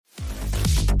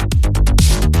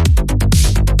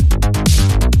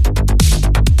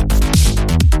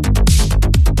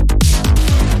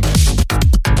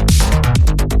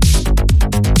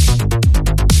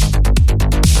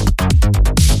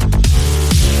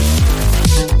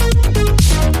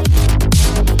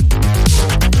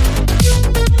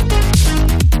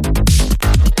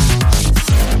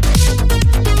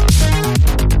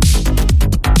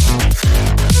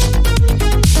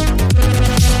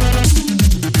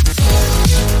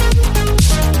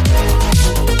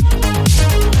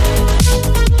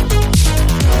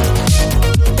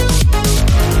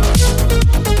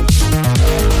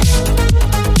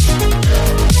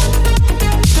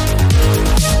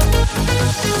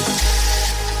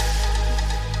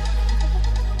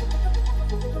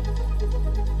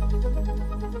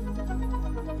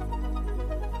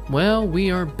Well,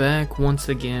 we are back once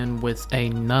again with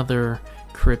another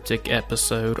cryptic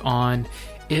episode on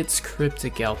It's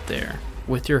Cryptic Out There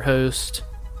with your host,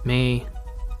 me,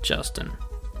 Justin.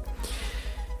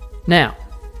 Now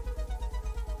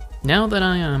that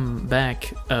I am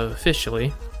back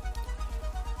officially,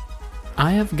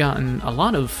 I have gotten a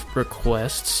lot of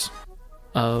requests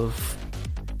of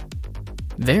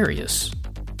various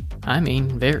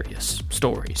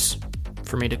stories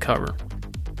for me to cover,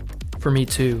 for me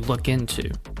to look into.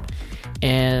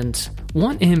 And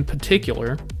one in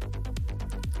particular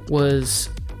was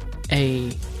a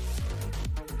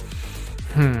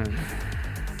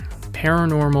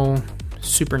paranormal,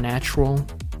 supernatural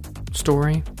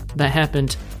story that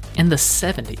happened in the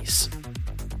 70s.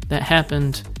 That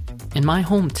happened in my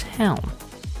hometown.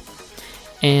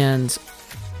 And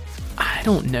I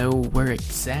don't know where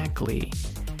exactly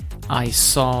I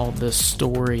saw this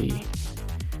story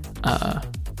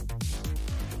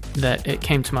that it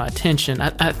came to my attention.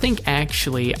 I think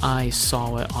actually I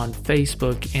saw it on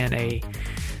Facebook in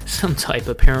some type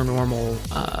of paranormal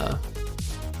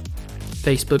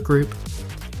Facebook group,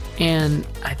 and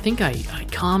I think I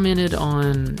commented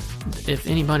on if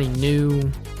anybody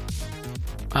knew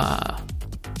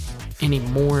any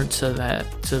more to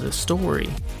the story,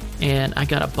 and I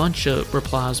got a bunch of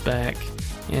replies back,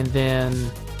 and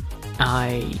then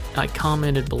I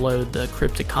commented below the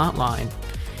cryptic hotline.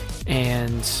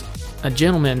 And a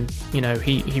gentleman,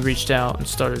 he reached out and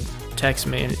started texting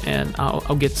me, and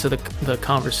I'll get to the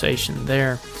conversation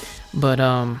there. But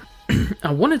I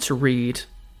wanted to read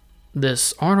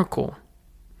this article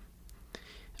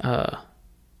from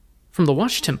the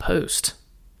Washington Post.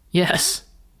 Yes,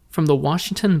 from the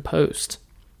Washington Post.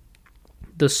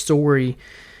 The story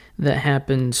that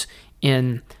happened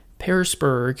in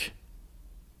Pearisburg,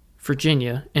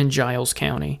 Virginia, in Giles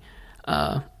County.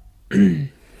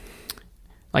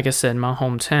 Like I said, my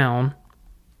hometown.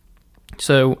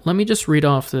 So let me just read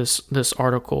off this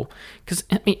article, because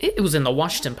it was in the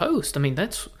Washington Post.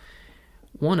 That's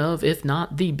one of, if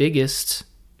not the biggest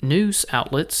news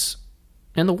outlets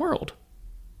in the world.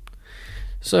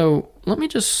 So let me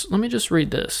just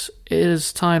read this. It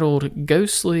is titled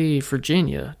 "Ghostly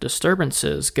Virginia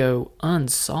Disturbances Go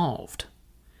Unsolved."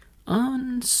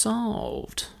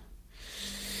 Unsolved.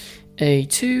 A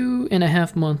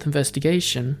 2.5-month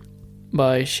investigation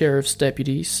by sheriff's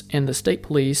deputies and the state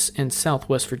police in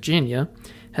Southwest Virginia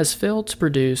has failed to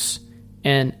produce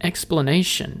an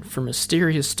explanation for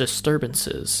mysterious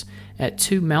disturbances at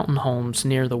 2 mountain homes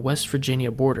near the West Virginia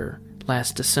border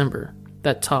last December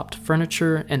that topped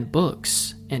furniture and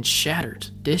books and shattered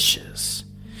dishes.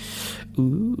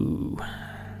 Ooh.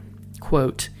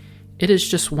 Quote, "It is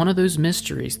just one of those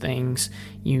mysteries things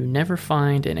you never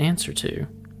find an answer to,"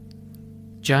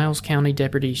 Giles County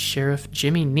Deputy Sheriff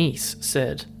Jimmy Neese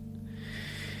said.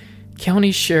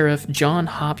 County Sheriff John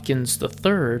Hopkins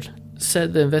III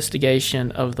said the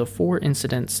investigation of the 4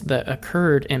 incidents that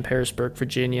occurred in Pearisburg,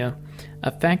 Virginia, a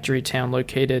factory town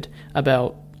located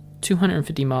about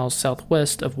 250 miles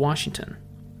southwest of Washington,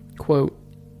 quote,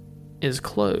 "is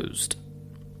closed."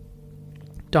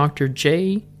 Dr.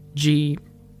 J.G.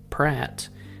 Pratt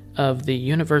of the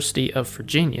University of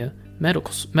Virginia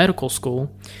Medical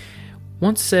School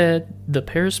once said the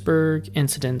Pearisburg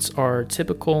incidents are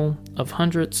typical of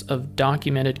hundreds of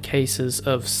documented cases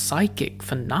of psychic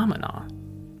phenomena.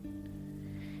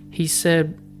 He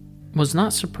said was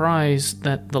not surprised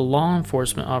that the law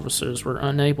enforcement officers were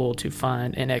unable to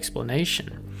find an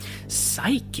explanation.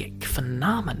 Psychic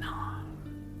phenomena.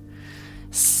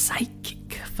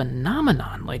 Psychic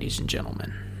phenomenon, ladies and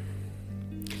gentlemen.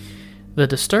 The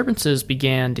disturbances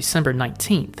began December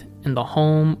 19th in the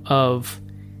home of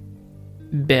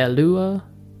Belua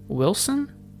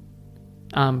Wilson?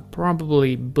 I'm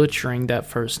probably butchering that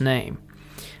first name.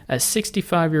 A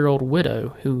 65-year-old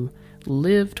widow who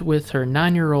lived with her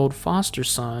 9-year-old foster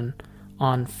son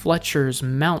on Fletcher's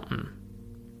Mountain.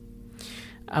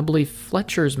 I believe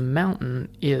Fletcher's Mountain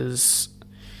is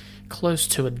close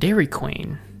to a Dairy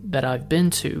Queen that I've been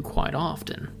to quite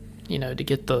often, to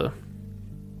get the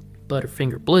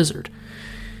Butterfinger Blizzard.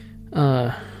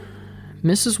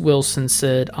 Mrs. Wilson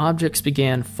said objects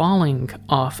began falling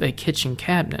off a kitchen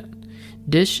cabinet.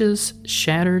 Dishes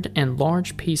shattered and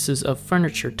large pieces of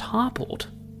furniture toppled.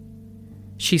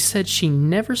 She said she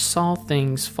never saw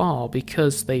things fall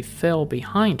because they fell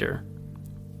behind her,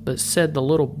 but said the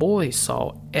little boy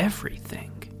saw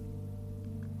everything.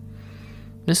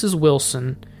 Mrs.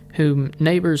 Wilson, whom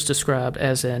neighbors described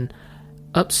as an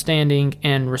upstanding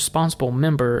and responsible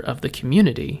member of the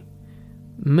community,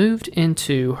 moved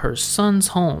into her son's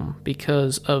home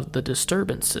because of the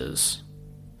disturbances.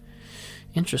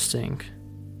 Interesting.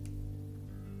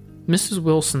 Mrs.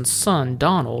 Wilson's son,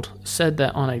 Donald, said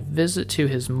that on a visit to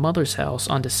his mother's house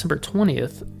on December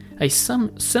 20th, a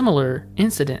similar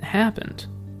incident happened.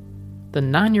 The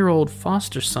 9-year-old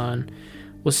foster son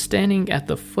was standing at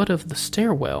the foot of the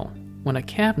stairwell when a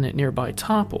cabinet nearby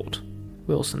toppled,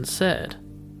 Wilson said.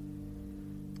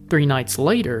 3 nights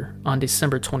later, on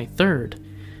December 23rd,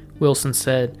 Wilson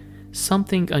said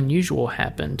something unusual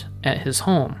happened at his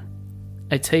home.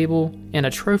 A table and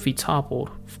a trophy toppled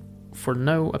for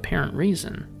no apparent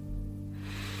reason.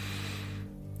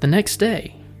 The next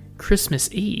day,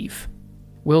 Christmas Eve,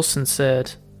 Wilson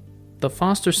said the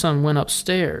foster son went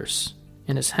upstairs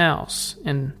in his house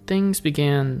and things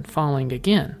began falling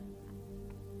again.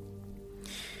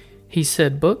 He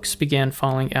said books began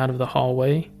falling out of a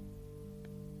hallway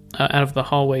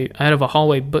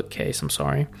bookcase,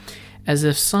 as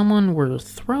if someone were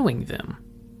throwing them.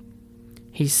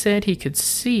 He said he could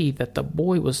see that the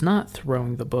boy was not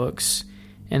throwing the books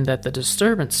and that the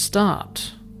disturbance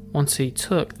stopped once he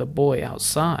took the boy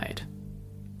outside.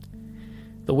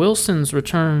 The Wilsons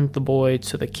returned the boy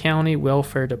to the county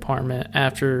welfare department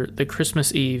after the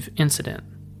Christmas Eve incident.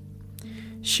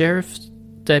 Sheriff's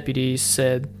deputies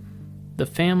said the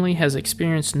family has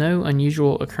experienced no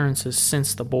unusual occurrences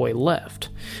since the boy left.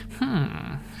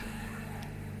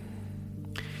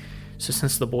 So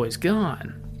since the boy's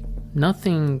gone,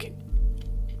 nothing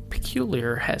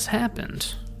peculiar has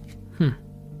happened.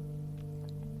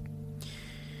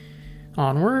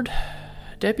 Onward.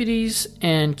 Deputies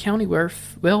and county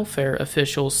welfare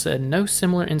officials said no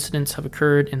similar incidents have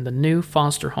occurred in the new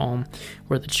foster home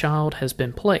where the child has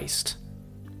been placed.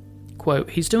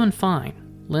 Quote, he's doing fine,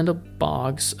 Linda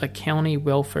Boggs, a county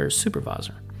welfare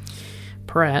supervisor.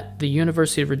 Pratt, the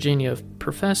University of Virginia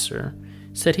professor,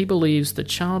 said he believes the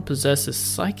child possesses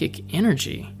psychic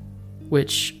energy,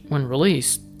 which, when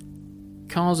released,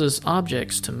 causes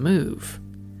objects to move.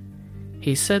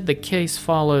 He said the case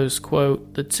follows,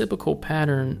 quote, the typical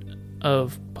pattern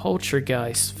of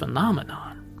poltergeist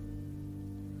phenomenon.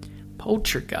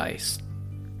 Poltergeist.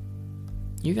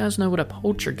 You guys know what a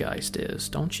poltergeist is,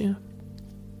 don't you?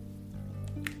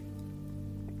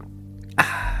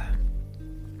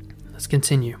 Let's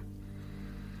continue.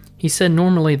 He said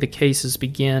normally the cases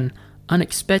begin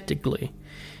unexpectedly,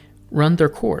 run their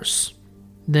course,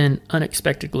 then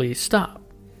unexpectedly stop.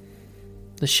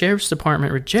 The sheriff's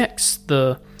department rejects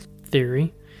the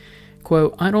theory.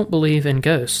 Quote, I don't believe in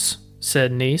ghosts,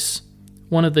 said Neese,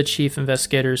 one of the chief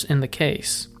investigators in the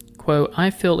case. Quote,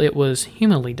 I feel it was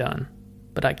humanly done,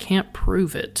 but I can't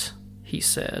prove it, he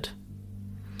said.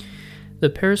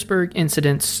 The Pearisburg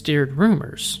incident stirred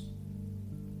rumors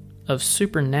of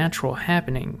supernatural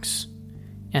happenings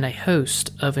and a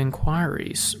host of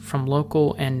inquiries from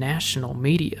local and national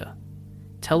media.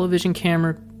 Television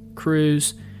camera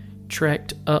crews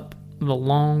trekked up the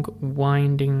long,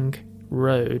 winding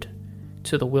road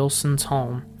to the Wilsons'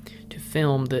 home to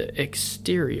film the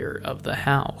exterior of the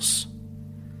house.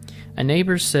 A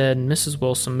neighbor said Mrs.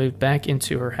 Wilson moved back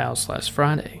into her house last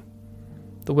Friday.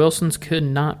 The Wilsons could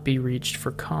not be reached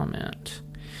for comment.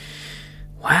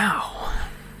 Wow.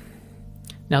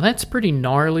 Now that's pretty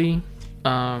gnarly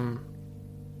in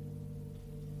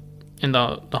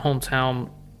the hometown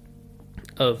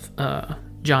of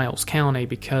Giles County,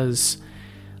 because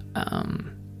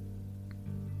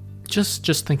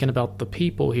just thinking about the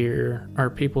people here or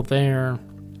people there,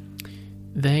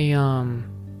 they well,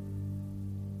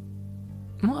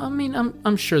 I mean,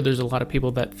 I'm sure there's a lot of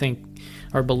people that think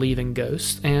or believe in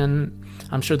ghosts, and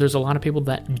I'm sure there's a lot of people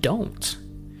that don't.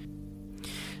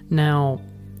 Now,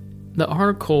 the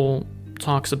article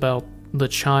talks about the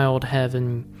child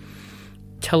having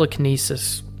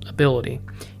telekinesis ability,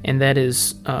 and that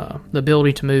is the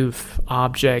ability to move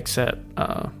objects at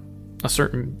a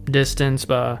certain distance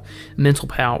by mental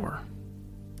power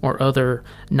or other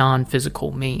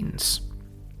non-physical means.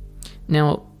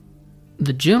 Now,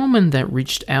 the gentleman that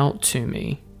reached out to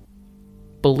me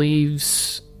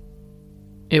believes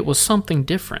it was something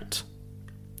different,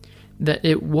 that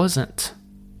it wasn't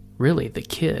really the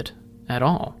kid at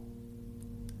all.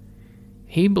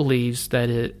 He believes that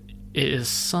it is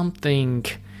something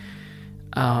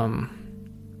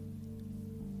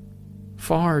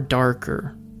far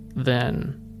darker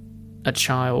than a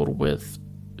child with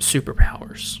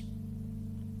superpowers.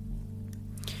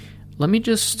 Let me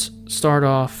just start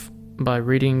off by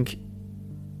reading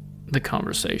the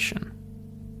conversation.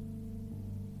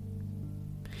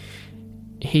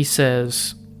 He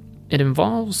says, it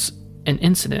involves an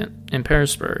incident in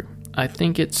Pearisburg. I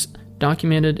think it's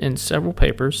documented in several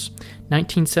papers,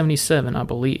 1977, I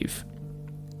believe.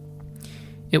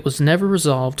 It was never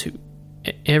resolved to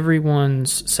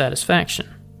everyone's satisfaction.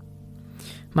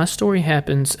 My story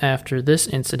happens after this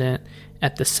incident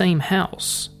at the same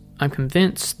house. I'm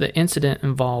convinced the incident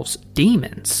involves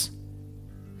demons,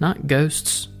 not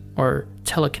ghosts or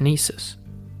telekinesis.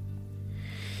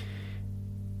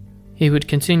 He would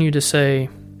continue to say,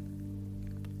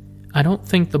 I don't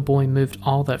think the boy moved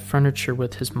all that furniture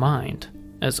with his mind,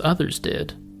 as others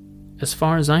did. As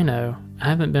far as I know, I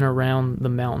haven't been around the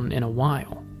mountain in a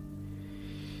while.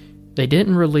 They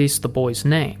didn't release the boy's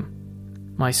name.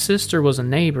 My sister was a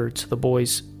neighbor to the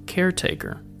boy's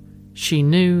caretaker. She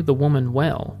knew the woman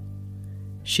well.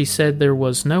 She said there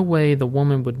was no way the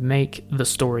woman would make the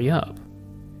story up.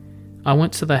 I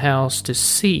went to the house to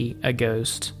see a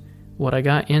ghost. What I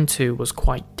got into was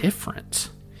quite different.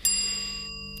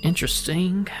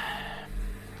 Interesting.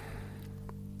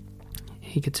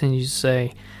 He continues to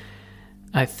say,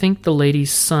 I think the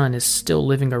lady's son is still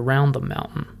living around the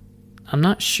mountain. I'm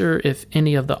not sure if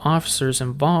any of the officers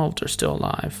involved are still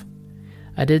alive.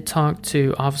 I did talk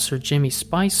to Officer Jimmy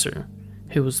Spicer,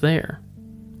 who was there.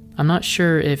 I'm not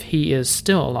sure if he is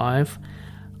still alive.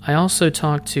 I also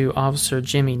talked to Officer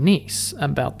Jimmy Neese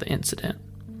about the incident.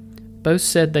 Both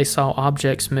said they saw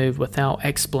objects move without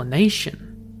explanation.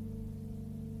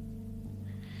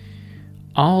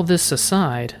 All this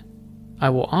aside, I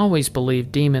will always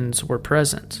believe demons were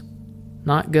present,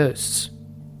 not ghosts.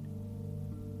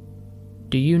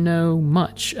 Do you know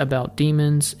much about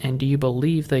demons, and do you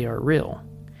believe they are real?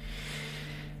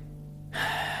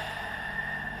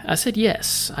 I said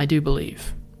yes, I do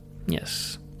believe.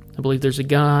 Yes, I believe there's a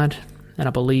God, and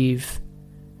I believe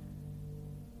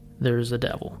there's a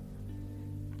devil.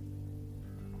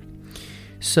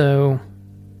 So,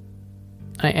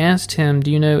 I asked him, do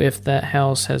you know if that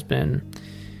house has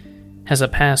a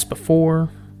past before,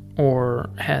 or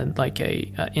had like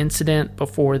a incident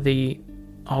before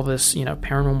all this,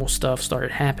 paranormal stuff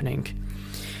started happening?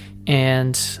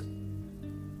 And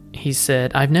he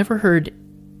said, I've never heard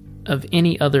of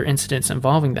any other incidents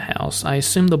involving the house. I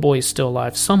assume the boy is still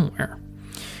alive somewhere.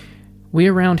 We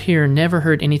around here never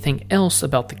heard anything else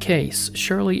about the case.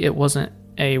 Surely it wasn't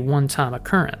a one-time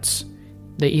occurrence.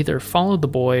 They either followed the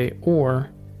boy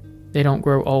or they don't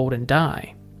grow old and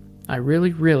die. I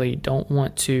really, really don't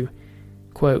want to,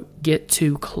 quote, get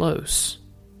too close.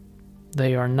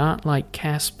 They are not like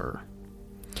Casper.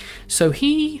 So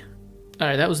alright,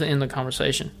 that was the end of the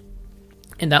conversation.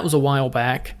 And that was a while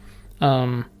back,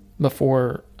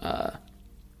 before I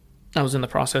was in the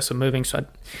process of moving, so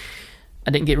I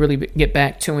didn't get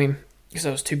back to him because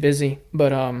I was too busy.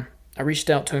 But I reached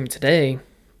out to him today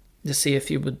to see if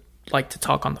he would like to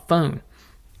talk on the phone.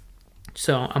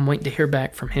 So I'm waiting to hear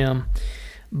back from him.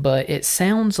 But it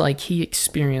sounds like he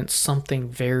experienced something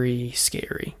very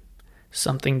scary,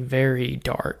 something very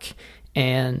dark,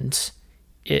 and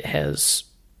it has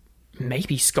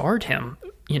maybe scarred him,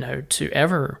 to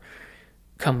ever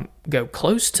go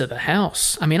close to the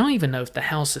house. I mean, I don't even know if the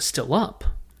house is still up.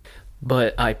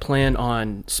 But I plan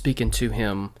on speaking to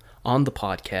him on the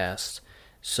podcast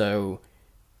so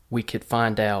we could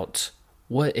find out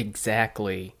what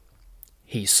exactly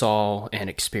he saw and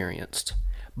experienced.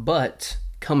 But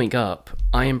coming up,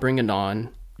 I am bringing on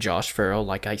Josh Farrell,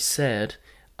 like I said.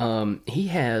 He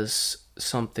has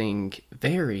something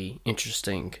very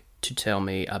interesting to tell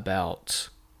me about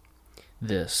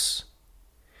this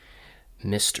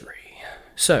mystery.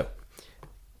 So,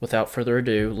 without further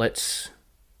ado, let's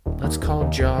call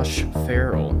Josh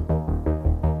Farrell.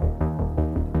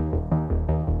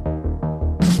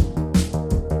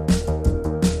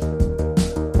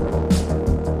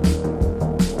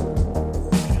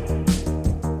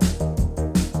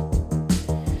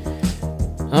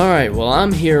 Alright, well,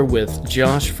 I'm here with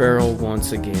Josh Farrell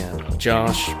once again.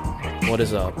 Josh, what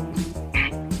is up?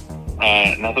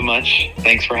 Nothing much.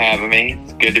 Thanks for having me.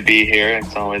 It's good to be here.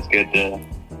 It's always good to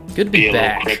be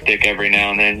back. A little cryptic every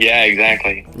now and then. Yeah,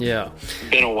 exactly. Yeah. It's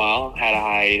been a while. Had a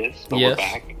hiatus, but yes. We're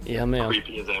back. Yeah, man.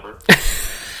 Creepy as ever.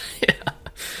 Yeah.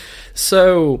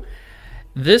 So,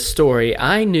 this story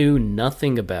I knew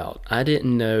nothing about. I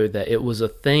didn't know that it was a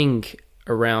thing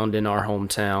around in our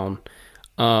hometown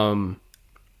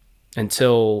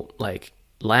until like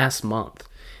last month.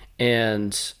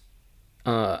 And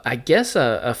I guess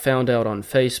I found out on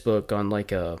Facebook on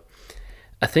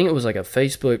I think it was like a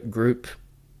Facebook group,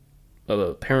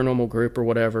 a paranormal group or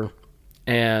whatever.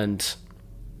 And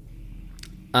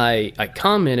I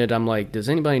commented, I'm like, does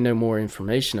anybody know more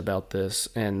information about this?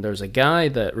 And there's a guy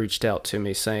that reached out to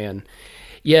me saying,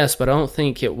 yes, but I don't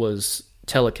think it was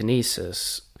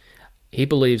telekinesis. He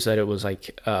believes that it was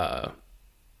like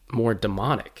more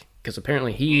demonic, because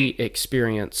apparently he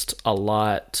experienced a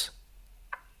lot.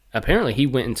 Apparently he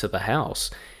went into the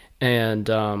house, and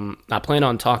I plan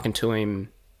on talking to him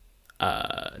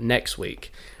next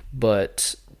week.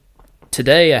 But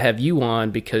today I have you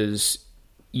on because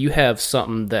you have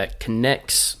something that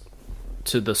connects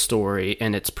to the story,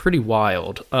 and it's pretty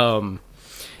wild.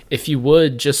 If you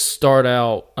would just start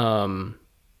out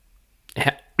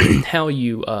how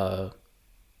you,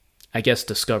 I guess,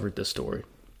 discovered this story.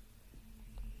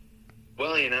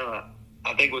 Well,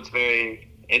 I think what's very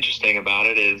interesting about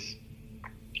it is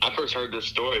I first heard this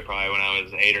story probably when I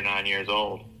was 8 or 9 years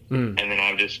old. And then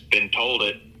I've just been told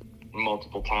it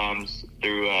multiple times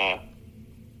through a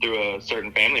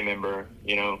certain family member,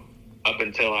 up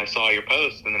until I saw your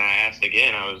post. And then I asked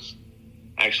again. I was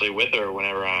actually with her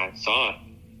whenever I saw it.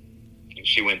 And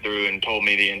she went through and told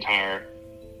me the entire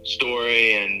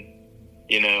story. And,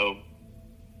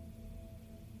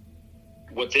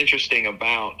 what's interesting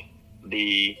about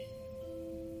the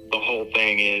whole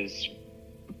thing is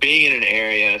being in an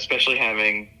area, especially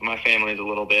having my family's a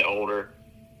little bit older,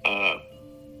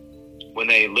 when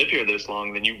they live here this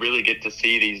long, then you really get to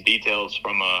see these details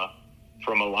from a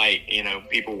light.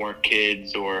 People weren't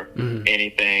kids or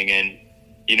anything. And,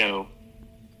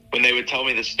 when they would tell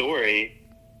me the story,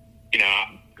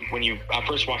 I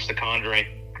first watched The Conjuring,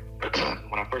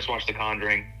 when I first watched The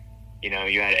Conjuring, you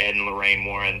had Ed and Lorraine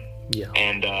Warren. Yeah.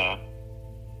 And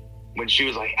when she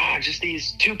was like, just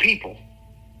these two people,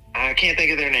 I can't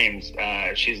think of their names.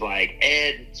 She's like,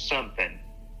 Ed something.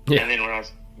 Yeah. And then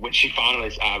when she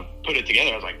finally put it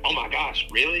together, I was like, oh my gosh,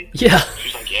 really? Yeah.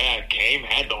 She's like, yeah, came,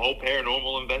 had the whole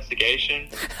paranormal investigation,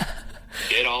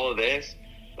 did all of this.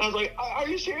 And I was like, are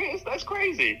you serious? That's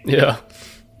crazy. Yeah.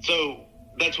 So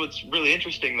that's what's really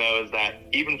interesting, though, is that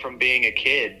even from being a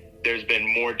kid, there's been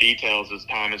more details as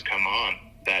time has come on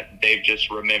that they've just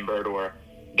remembered or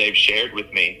they've shared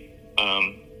with me.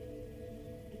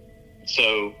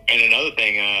 So, and another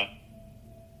thing,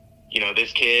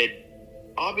 this kid,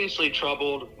 obviously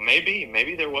troubled.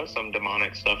 Maybe there was some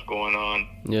demonic stuff going on.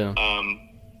 Yeah.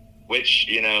 Which,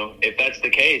 if that's the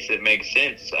case, it makes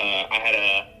sense. I had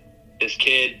this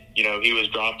kid, he was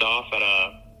dropped off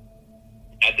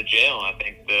at the jail. I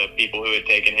think the people who had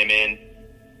taken him in,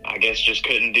 I guess, just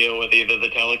couldn't deal with either the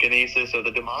telekinesis or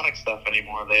the demonic stuff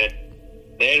anymore. They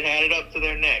had it up to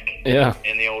their neck. Yeah.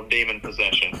 In the old demon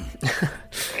possession.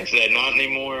 They said, not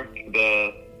anymore.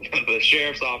 The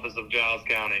sheriff's office of Giles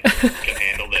County can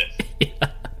handle this. Yeah.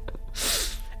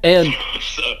 And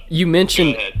so, you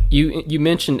mentioned you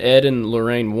mentioned Ed and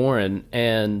Lorraine Warren,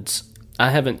 and I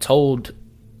haven't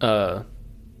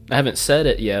said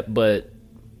it yet, but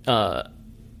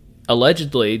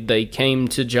allegedly they came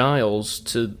to Giles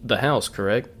to the house,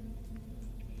 correct?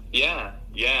 Yeah.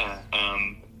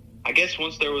 I guess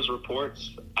once there was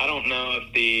reports, I don't know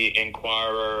if the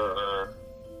Inquirer or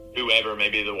whoever,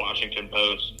 maybe the Washington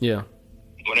Post, yeah,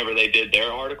 whenever they did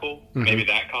their article, maybe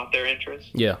that caught their interest,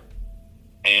 yeah,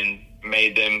 and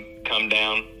made them come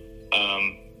down.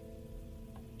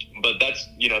 But that's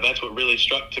what really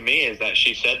struck to me is that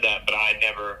she said that, but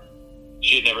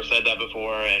she had never said that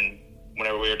before. And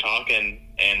whenever we were talking,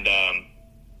 and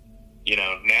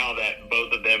now that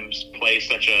both of them play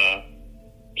such a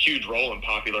huge role in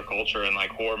popular culture and like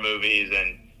horror movies,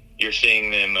 and you're seeing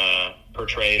them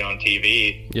portrayed on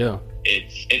TV. Yeah,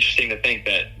 it's interesting to think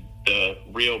that the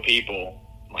real people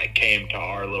like came to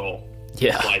our little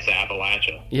slice of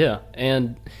Appalachia. Yeah,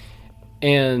 and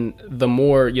the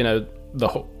more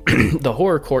the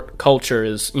horror culture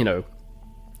is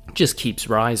just keeps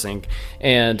rising,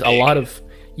 and a lot of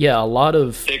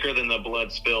thicker than the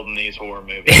blood spilled in these horror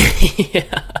movies.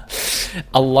 Yeah,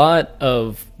 a lot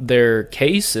of their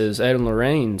cases, Ed and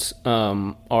Lorraine's,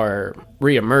 are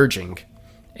reemerging,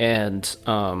 and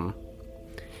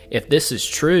if this is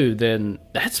true, then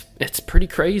it's pretty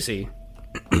crazy.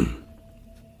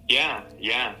 Yeah.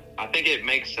 I think it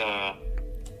makes a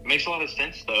lot of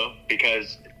sense though,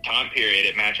 because time period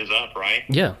it matches up, right?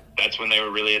 Yeah, that's when they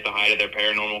were really at the height of their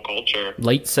paranormal culture,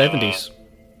 late 70s.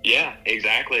 Yeah,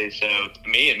 exactly. So to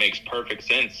me, it makes perfect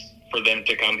sense for them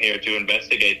to come here to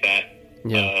investigate that.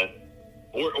 Yeah.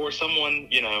 Or someone,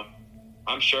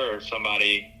 I'm sure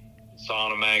somebody saw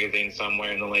in a magazine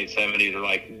somewhere in the late 70s, are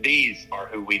like, these are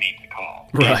who we need to call.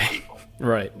 Right. These people.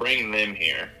 Right. Bring them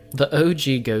here. The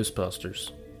OG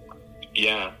Ghostbusters.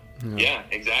 Yeah,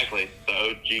 exactly. The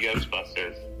OG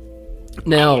Ghostbusters.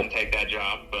 Now, I wouldn't take that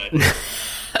job, but...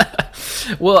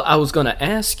 Well, I was going to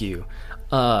ask you,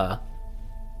 do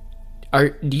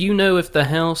you know if the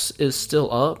house is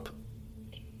still up?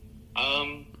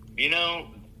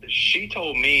 She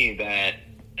told me that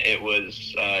it was,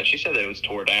 she said that it was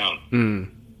tore down.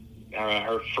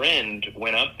 Her friend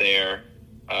went up there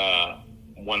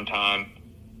one time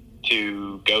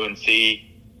to go and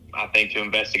see I think, to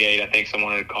investigate. I think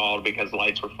someone had called because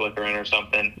lights were flickering or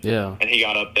something. Yeah. And he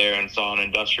got up there and saw an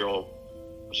industrial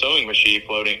sewing machine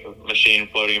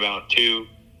floating about 2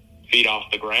 feet off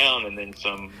the ground, and then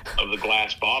some of the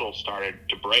glass bottles started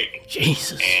to break.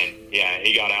 Jesus. And yeah,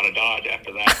 he got out of Dodge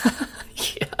after that.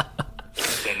 Yeah.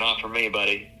 So not for me,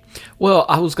 buddy. Well,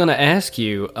 I was going to ask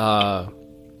you,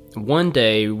 one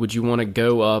day, would you want to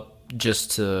go up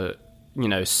just to,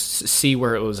 see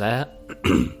where it was at?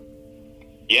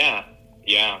 Yeah.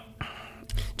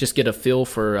 Just get a feel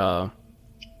for,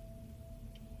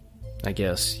 I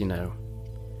guess,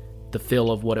 the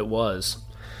feel of what it was.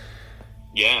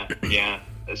 Yeah.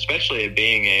 Especially it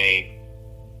being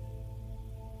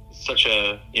such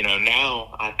a,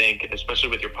 now I think, especially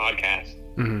with your podcast,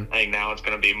 Mm-hmm. I think now it's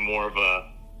going to be more of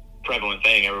a prevalent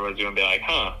thing. Everyone's going to be like,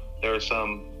 there was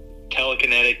some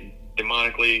telekinetic,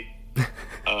 demonically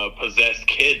possessed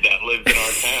kid that lived in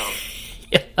our town.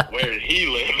 Yeah. Where did he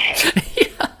live at?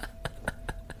 Yeah.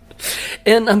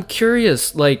 And I'm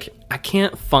curious, I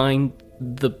can't find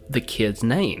the kid's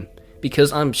name,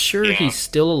 because I'm sure he's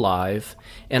still alive,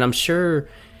 and I'm sure,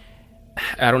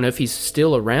 I don't know if he's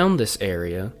still around this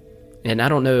area, and I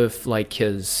don't know if,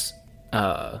 his,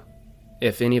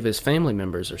 if any of his family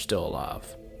members are still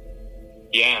alive.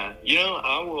 Yeah,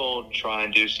 I will try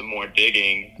and do some more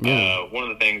digging. Yeah. One of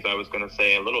the things I was going to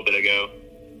say a little bit ago,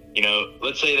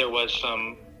 let's say there was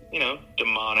some,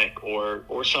 demonic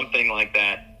or something like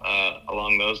that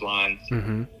along those lines.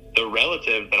 Mm-hmm. The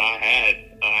relative that I had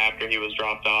after he was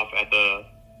dropped off at the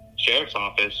sheriff's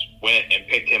office went and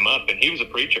picked him up, and he was a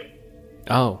preacher.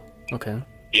 Oh, okay.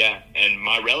 Yeah, and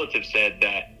my relative said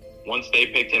that once they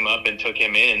picked him up and took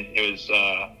him in, it was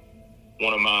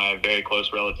one of my very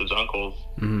close relatives' uncles.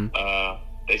 Mm-hmm.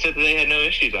 They said that they had no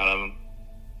issues out of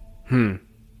him.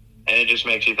 And it just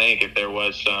makes you think, if there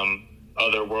was some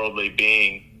otherworldly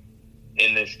being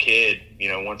in this kid,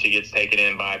 once he gets taken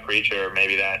in by a preacher,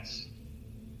 maybe that's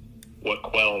what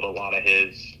quelled a lot of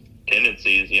his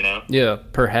tendencies, Yeah,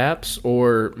 perhaps,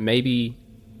 or maybe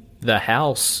the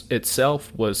house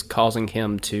itself was causing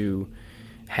him to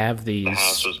have these... The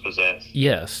house was possessed.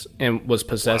 Yes, and was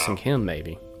possessing him,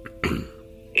 maybe.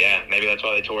 Yeah, maybe that's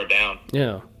why they tore it down.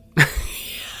 Yeah.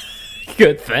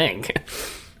 Good thing.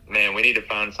 Man, we need to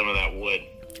find some of that wood.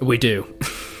 We do.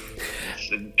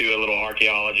 Do a little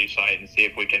archaeology site and see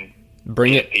if we can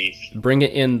Bring get it a piece. Bring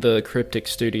it in the cryptic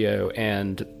studio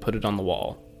and put it on the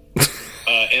wall.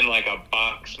 In a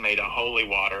box made of holy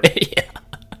water. Yeah.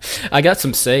 I got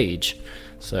some sage,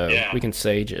 so Yeah. we can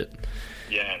sage it.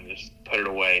 Yeah, and just put it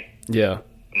away. Yeah.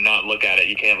 Not look at it.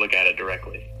 You can't look at it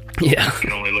directly. Yeah. You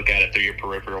can only look at it through your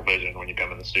peripheral vision when you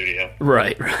come in the studio.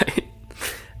 Right.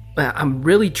 I'm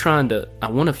really I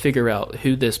want to figure out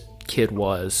who this kid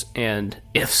was, and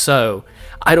if so,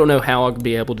 I don't know how I'll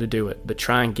be able to do it, but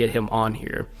try and get him on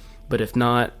here. But if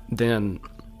not, then,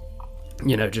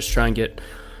 just try and get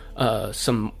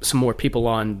some more people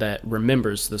on that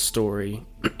remembers the story.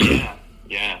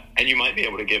 Yeah. And you might be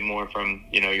able to get more from,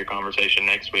 your conversation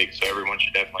next week, so everyone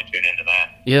should definitely tune into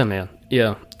that. Yeah, man.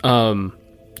 Yeah.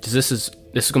 'Cause this is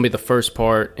going to be the first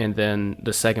part, and then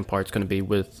the second part's going to be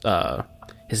with,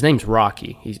 his name's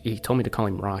Rocky. He told me to call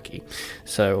him Rocky.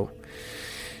 So,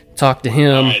 talk to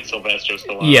him. All right, Sylvester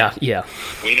Stallone. Yeah.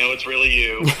 We know it's really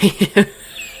you.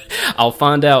 I'll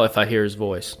find out if I hear his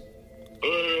voice.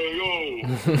 Hey,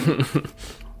 yo.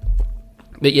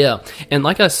 But yeah, and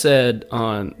like I said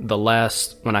on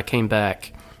when I came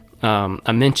back,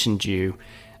 I mentioned you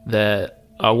that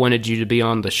I wanted you to be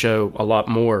on the show a lot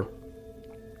more,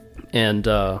 and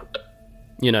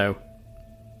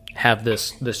have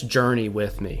this journey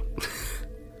with me.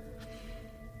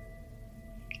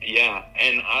 Yeah,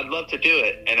 and I'd love to do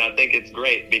it, and I think it's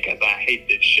great because I hate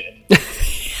this shit.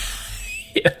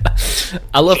 Yeah.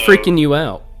 I love freaking you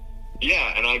out.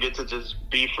 Yeah, and I get to just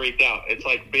be freaked out. It's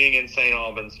like being in St.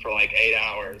 Albans for 8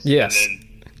 hours. Yes. And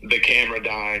then the camera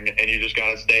dying, and you just got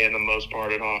to stay in the most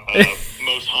haunted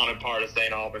part of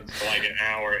St. Albans for an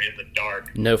hour in the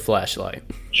dark. No flashlight.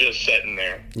 Just sitting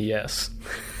there. Yes.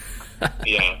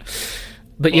 Yeah.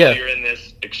 But While you're in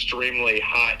this extremely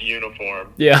hot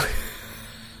uniform. Yeah.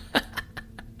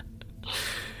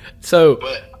 So,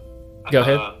 But go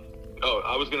ahead.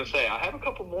 I was going to say, I have a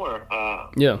couple more.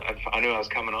 Yeah. I knew I was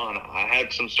coming on. I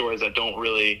had some stories that don't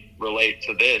really relate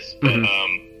to this, but,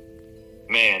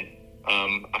 man,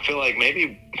 I feel like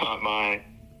maybe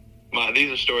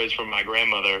these are stories from my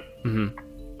grandmother.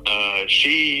 Mm-hmm.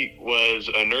 She was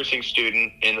a nursing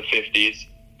student in the 50s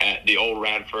at the old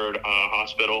Radford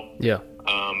Hospital. Yeah.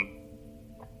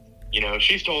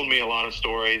 She's told me a lot of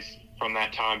stories from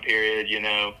that time period,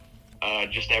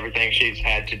 just everything she's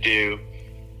had to do.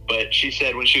 But she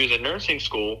said when she was in nursing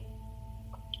school,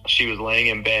 she was laying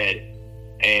in bed,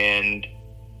 and,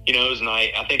 you know, it was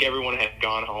night. I think everyone had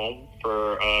gone home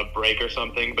for a break or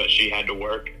something, but she had to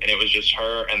work, and it was just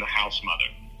her and the house mother.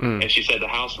 And she said the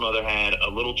house mother had a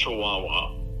little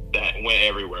chihuahua that went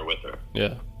everywhere with her.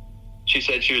 Yeah. She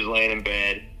said she was laying in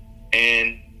bed,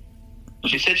 and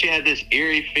she said she had this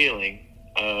eerie feeling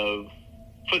of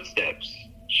footsteps.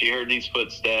 She heard these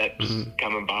footsteps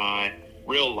coming by,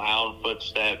 real loud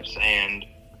footsteps, and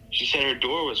she said her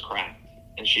door was cracked,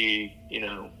 and she, you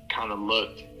know, kind of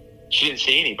looked. She didn't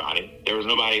see anybody. There was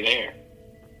nobody there.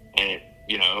 And it,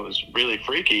 you know, it was really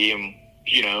freaky, and,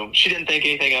 you know, she didn't think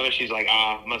anything of it. She's like,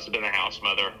 must have been the house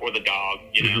mother or the dog,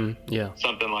 you know,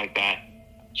 something like that.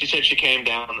 She said she came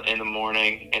down in the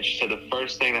morning, and she said the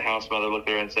first thing the house mother looked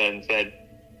at her and said,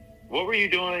 "What were you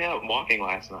doing out walking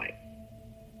last night?"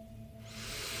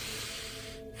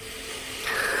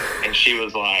 And she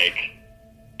was like,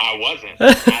 "I wasn't.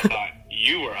 I thought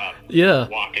you were up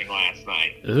walking last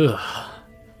night." Ugh.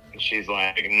 And she's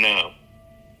like, "No,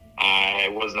 I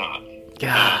was not."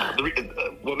 God.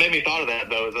 What made me thought of that,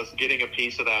 though, is us getting a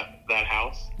piece of that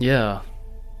house. Yeah.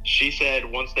 She said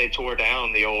once they tore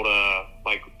down the old,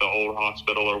 like the old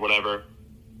hospital or whatever,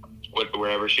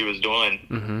 wherever she was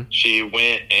doing, she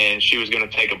went and she was going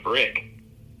to take a brick.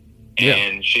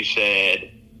 And she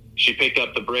said she picked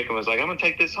up the brick and was like, "I'm going to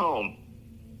take this home."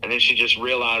 And then she just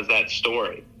realized that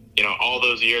story, you know, all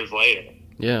those years later.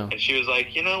 Yeah. And she was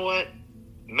like, "You know what?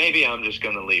 Maybe I'm just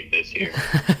going to leave this here."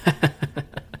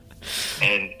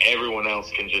 And everyone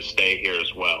else can just stay here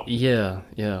as well. Yeah,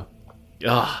 yeah.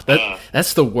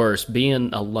 That's the worst,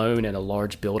 being alone in a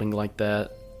large building like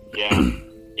that. Yeah,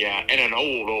 yeah, and an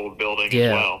old building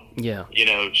as well. Yeah. You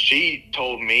know, she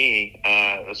told me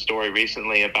a story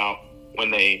recently about when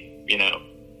they, you know,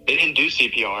 they didn't do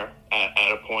CPR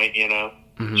at a point, you know.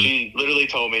 She literally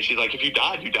told me, she's like, "If you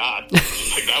died, you died."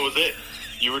 Like, that was it.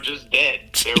 You were just dead.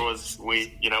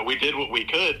 We did what we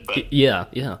could, but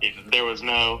there was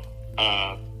no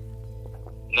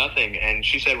nothing. And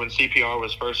she said when CPR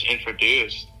was first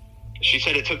introduced, she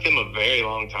said it took them a very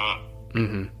long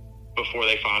time before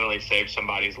they finally saved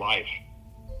somebody's life.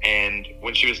 And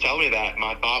when she was telling me that,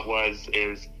 my thought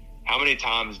is how many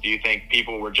times do you think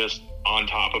people were just on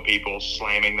top of people,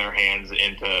 slamming their hands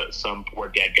into some poor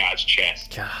dead guy's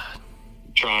chest,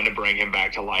 trying to bring him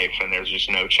back to life, and there's just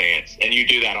no chance. And you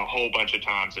do that a whole bunch of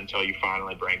times until you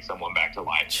finally bring someone back to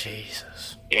life.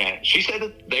 Jesus. Yeah, she said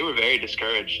that they were very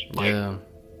discouraged. Like,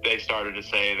 they started to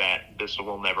say that this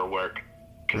will never work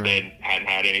because they hadn't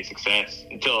had any success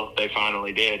until they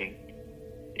finally did. And,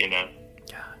 you know.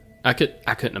 I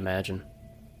couldn't imagine.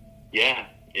 Yeah,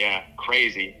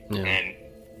 crazy. Yeah.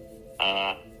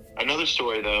 And another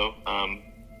story, though,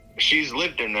 she's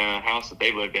lived in the house that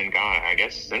they've lived in, God, I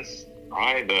guess, since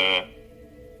probably the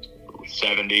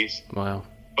 70s. Wow.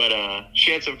 But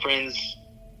she had some friends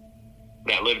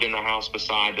that lived in the house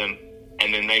beside them,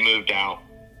 and then they moved out.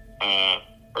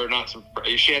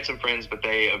 She had some friends, but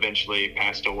they eventually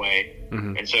passed away.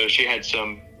 And so she had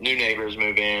some new neighbors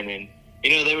move in, and,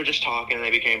 you know, they were just talking,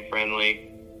 they became friendly.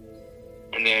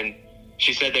 And then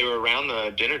she said they were around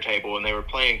the dinner table and they were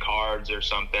playing cards or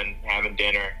something, having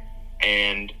dinner.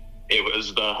 And it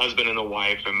was the husband and the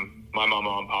wife and my mama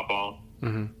and papa.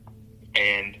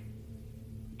 And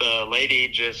the lady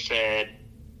just said,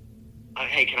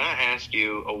 "Hey, can I ask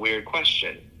you a weird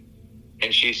question?"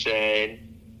 And she said,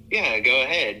 "Yeah, go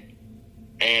ahead."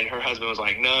 And her husband was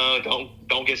like, "No,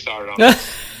 don't get started on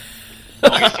this.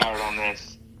 Don't get started on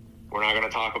this. We're not going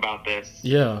to talk about this."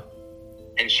 Yeah.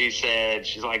 And she said,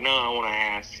 she's like, "No, I want to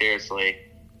ask, seriously."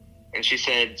 And she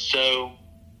said, "So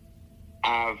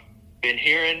I've been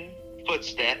hearing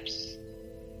footsteps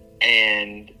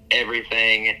and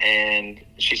everything." And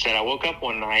she said, "I woke up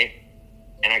one night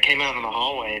and I came out in the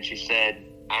hallway," and she said,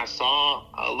 "I saw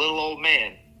a little old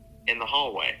man in the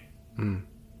hallway." And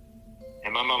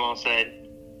my mama said,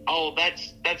 "Oh,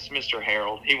 that's Mr.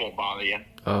 Harold. He won't bother you."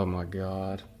 Oh my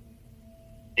God.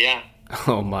 Yeah.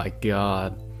 Oh my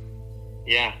God.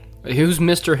 Yeah. Who's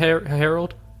Mr.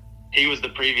 Harold? He was the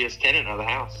previous tenant of the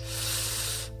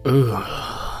house. Ooh.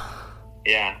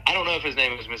 Yeah. I don't know if his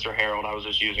name is Mr. Harold. I was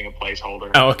just using a placeholder.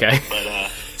 Oh, okay.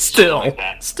 But still. Like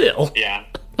that. Still. Yeah.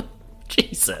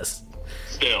 Jesus.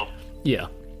 Still. Yeah.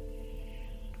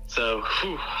 So,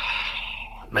 whew.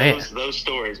 Man. Those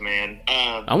stories, man.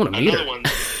 I want to meet her. One.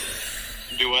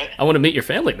 Do what? I want to meet your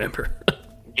family member.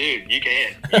 Dude, you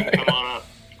can. You can come on up.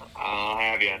 I'll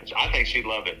have you. I think she'd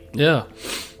love it. Yeah.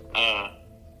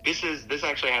 This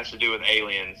actually has to do with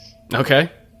aliens. Okay.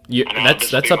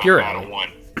 That's up your alley.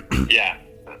 Yeah.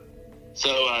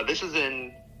 So this is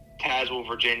in Tazewell,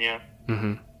 Virginia.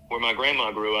 where my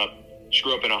grandma grew up. She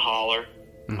grew up in a holler.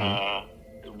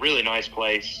 Really nice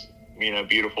place. You know,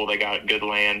 beautiful. They got good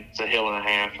land. It's a hill and a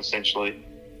half, essentially.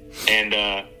 And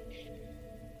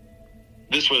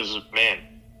this was, man,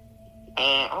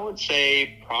 I would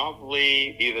say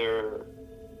probably either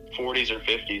 40s or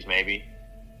 50s, maybe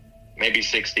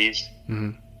 60s.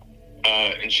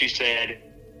 And she said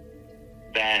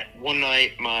that one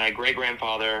night my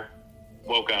great-grandfather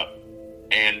woke up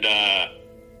and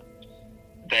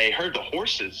they heard the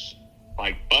horses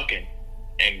like bucking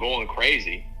and going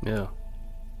crazy. Yeah.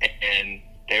 And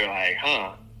they were like,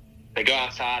 huh. They go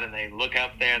outside and they look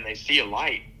up there and they see a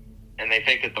light and they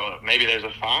think that maybe there's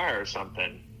a fire or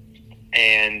something.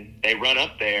 And they run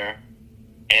up there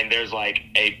and there's like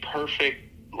a perfect,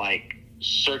 like,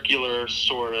 circular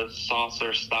sort of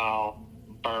saucer style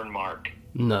burn mark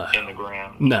in the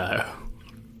ground. No.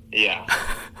 Yeah.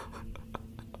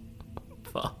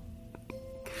 Fuck.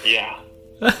 Yeah.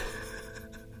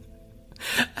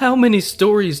 How many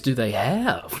stories do they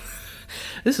have?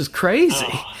 This is crazy.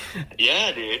 Oh,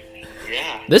 yeah, dude.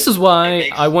 Yeah. This is why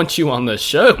I want you on the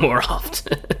show more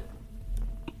often.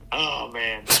 Oh,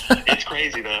 man. It's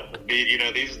crazy, though. You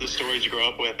know, these are the stories you grow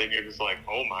up with, and you're just like,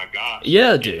 oh, my God.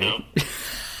 Yeah, dude. You know? Yeah.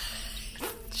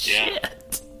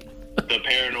 Shit. The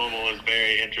paranormal is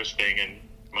very interesting in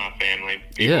my family.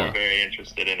 People are very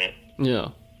interested in it. Yeah.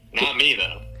 Not me,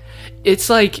 though. It's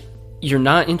like you're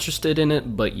not interested in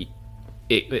it, but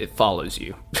it follows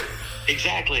you.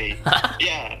 Exactly.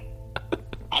 Yeah.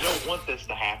 I don't want this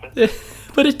to happen.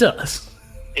 But it does.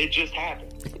 It just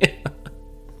happened.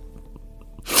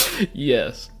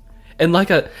 Yes. And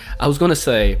like I was going to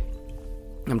say,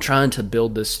 I'm trying to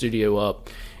build this studio up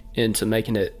into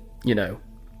making it, you know,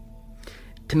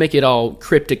 to make it all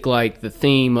cryptic like the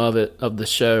theme of the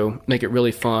show, make it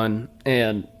really fun.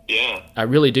 And yeah, I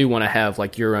really do want to have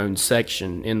like your own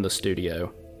section in the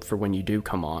studio for when you do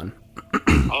come on.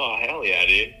 Oh, hell yeah,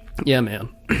 dude. Yeah, man.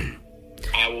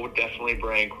 I will definitely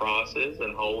bring crosses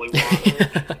and holy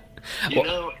water. You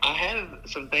know, I have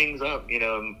some things up, you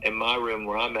know, in my room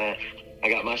where I'm at. I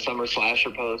got my Summer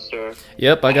Slasher poster.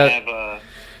 Yep, I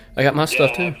got my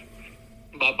stuff too.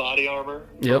 My body armor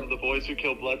from the Boys Who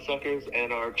Kill Bloodsuckers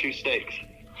and our 2 stakes.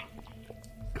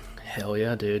 Hell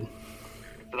yeah, dude.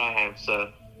 That I have,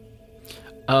 so.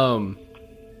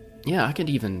 Yeah, I can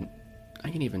even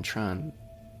try and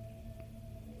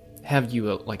have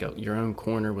you your own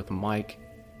corner with a mic.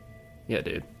 Yeah,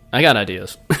 dude. I got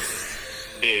ideas.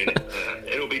 Dude,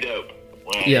 it'll be dope.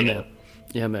 Yeah, man.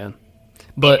 Yeah, man.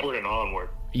 But upward and onward.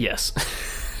 Yes.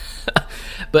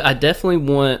 But I definitely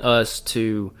want us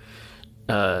to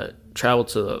travel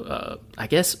to, I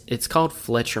guess it's called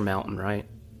Fletcher Mountain, right?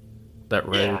 That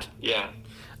road. Yeah.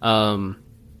 I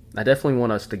definitely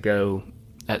want us to go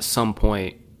at some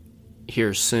point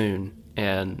here soon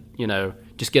and, you know,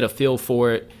 just get a feel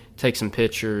for it, take some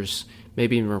pictures,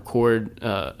 maybe even record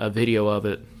a video of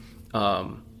it.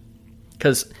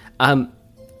 Because I'm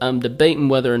debating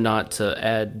whether or not to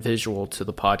add visual to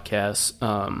the podcast,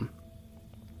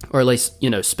 or at least, you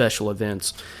know, special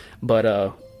events.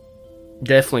 But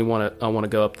definitely I want to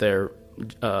go up there,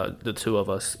 the two of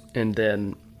us, and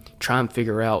then try and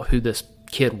figure out who this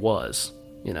kid was,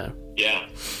 you know.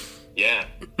 Yeah,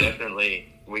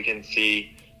 definitely. We can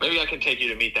see. Maybe I can take you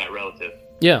to meet that relative.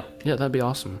 Yeah, that'd be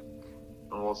awesome.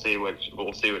 And we'll see what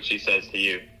she says to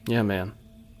you. Yeah, man,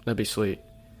 that'd be sweet.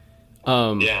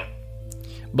 Yeah.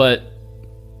 But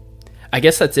I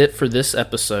guess that's it for this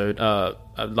episode.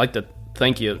 I'd like to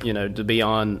thank you, you know, to be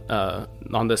on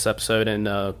this episode and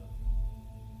the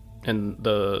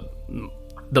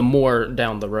more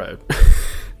down the road.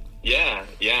 Yeah.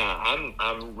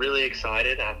 I'm really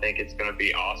excited. I think it's going to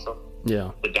be awesome.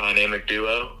 Yeah. The dynamic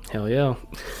duo. Hell yeah.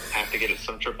 Have to get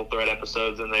some triple threat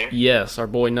episodes in there. Yes, our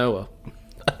boy Noah.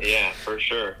 Yeah, for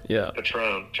sure. Yeah.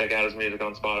 Patron. Check out his music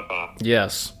on Spotify.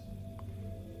 Yes.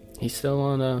 He's still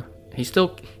on he's still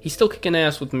kicking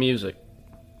ass with music.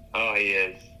 Oh, he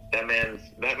is. That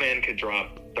man could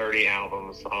drop 30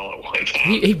 albums all at one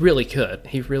time. He really could.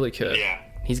 He really could. Yeah.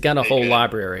 He's got a whole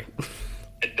library.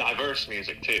 Diverse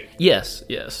music too. Yes.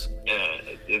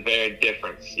 A very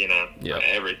difference, you know. Yeah.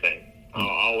 Everything.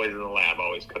 Always in the lab,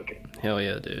 always cooking. Hell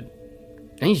yeah, dude.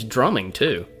 And he's drumming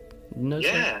too.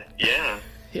 Yeah.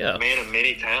 Yeah. Man of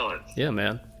many talents. Yeah,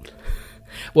 man.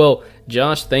 Well,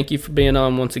 Josh, thank you for being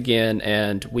on once again,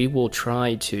 and we will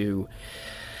try to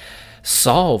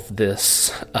solve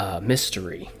this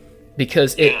mystery.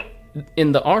 Because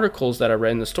in the articles that I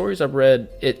read, in the stories I've read,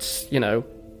 it's, you know,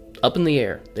 up in the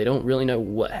air. They don't really know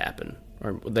what happened,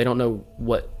 or they don't know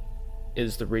what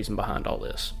is the reason behind all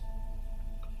this.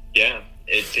 Yeah,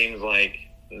 it seems like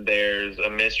there's a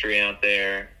mystery out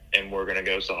there and we're gonna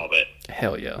go solve it.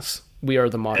 Hell yes. We are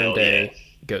the modern day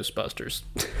Ghostbusters.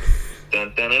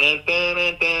 Dun, dun, dun, dun,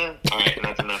 dun, dun. All right, and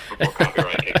that's enough before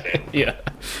copyright kicks in. Yeah.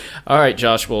 All right,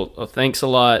 Josh. Well, thanks a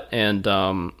lot, and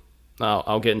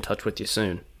I'll get in touch with you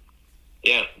soon.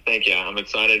 Yeah, thank you. I'm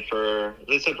excited for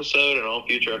this episode and all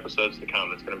future episodes to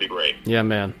come. It's going to be great. Yeah,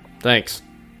 man. Thanks.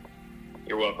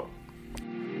 You're welcome.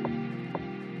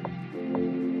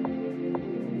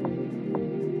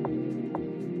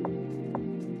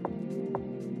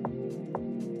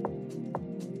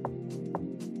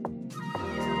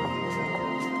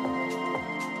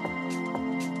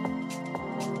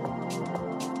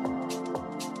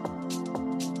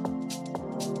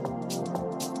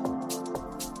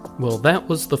 Well, that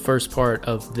was the first part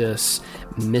of this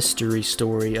mystery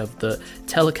story of the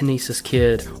telekinesis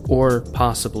kid, or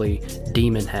possibly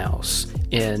demon house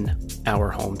in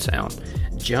our hometown.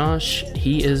 Josh,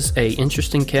 he is a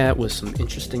interesting cat with some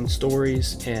interesting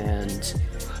stories, and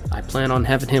I plan on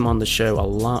having him on the show a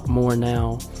lot more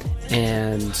now.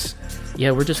 And yeah,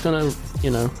 we're just gonna,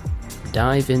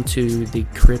 dive into the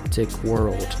cryptic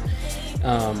world.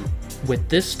 With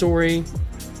this story,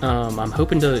 I'm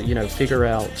hoping to, figure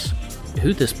out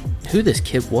who this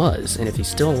kid was, and if he's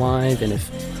still alive, and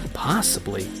if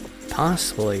possibly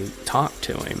talk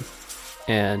to him,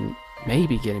 and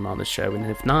maybe get him on the show. And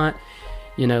if not,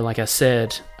 like I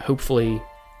said, hopefully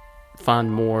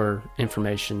find more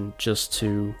information just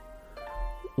to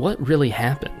what really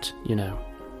happened,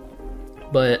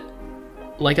 But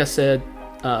like I said,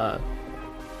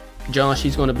 Josh,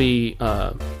 he's going to be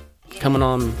coming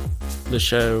on the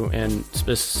show, and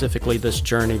specifically this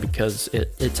journey, because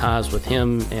it ties with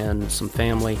him and some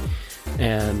family,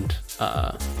 and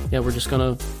we're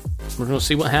gonna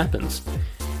see what happens.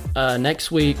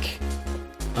 Next week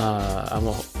I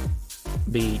will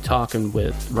be talking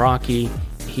with Rocky.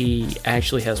 He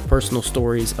actually has personal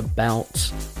stories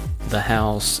about the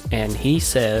house, and he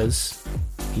says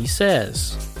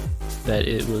that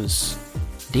it was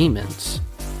demons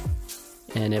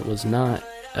and it was not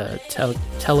a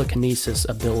telekinesis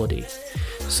ability.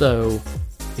 So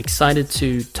excited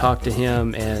to talk to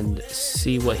him and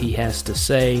see what he has to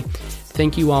say.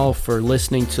 Thank you all for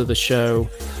listening to the show.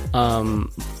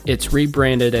 It's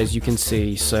rebranded, as you can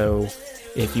see, so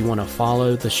if you want to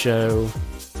follow the show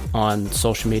on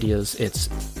social medias, it's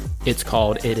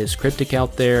called It Is Cryptic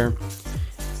Out There,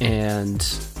 and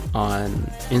on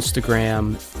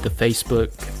Instagram, the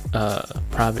Facebook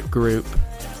private group,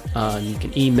 you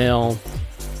can email.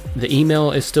 The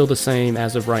email is still the same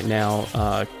as of right now,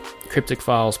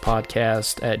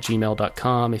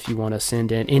 crypticfilespodcast@gmail.com, if you want to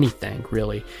send in anything,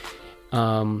 really.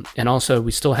 And also,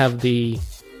 we still have the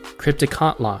Cryptic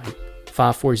Hotline,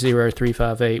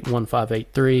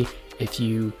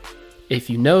 540-358-1583. If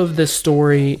you know of this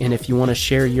story, and if you want to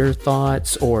share your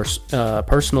thoughts or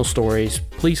personal stories,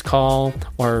 please call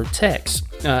or text.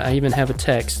 I even have a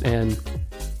text, and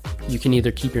you can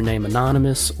either keep your name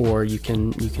anonymous, or you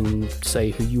can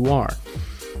say who you are.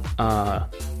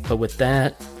 But with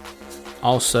that,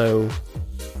 also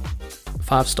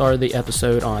 5-star the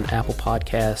episode on Apple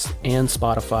Podcasts and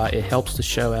Spotify. It helps the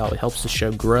show out. It helps the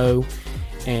show grow,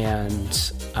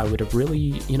 and I would have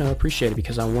really appreciate it,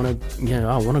 because I want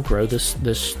to grow this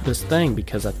thing,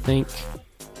 because I think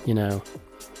it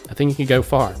can go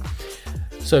far.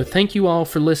 So thank you all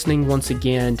for listening once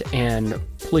again, and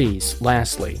please,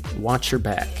 lastly, watch your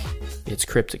back. It's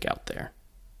cryptic out there.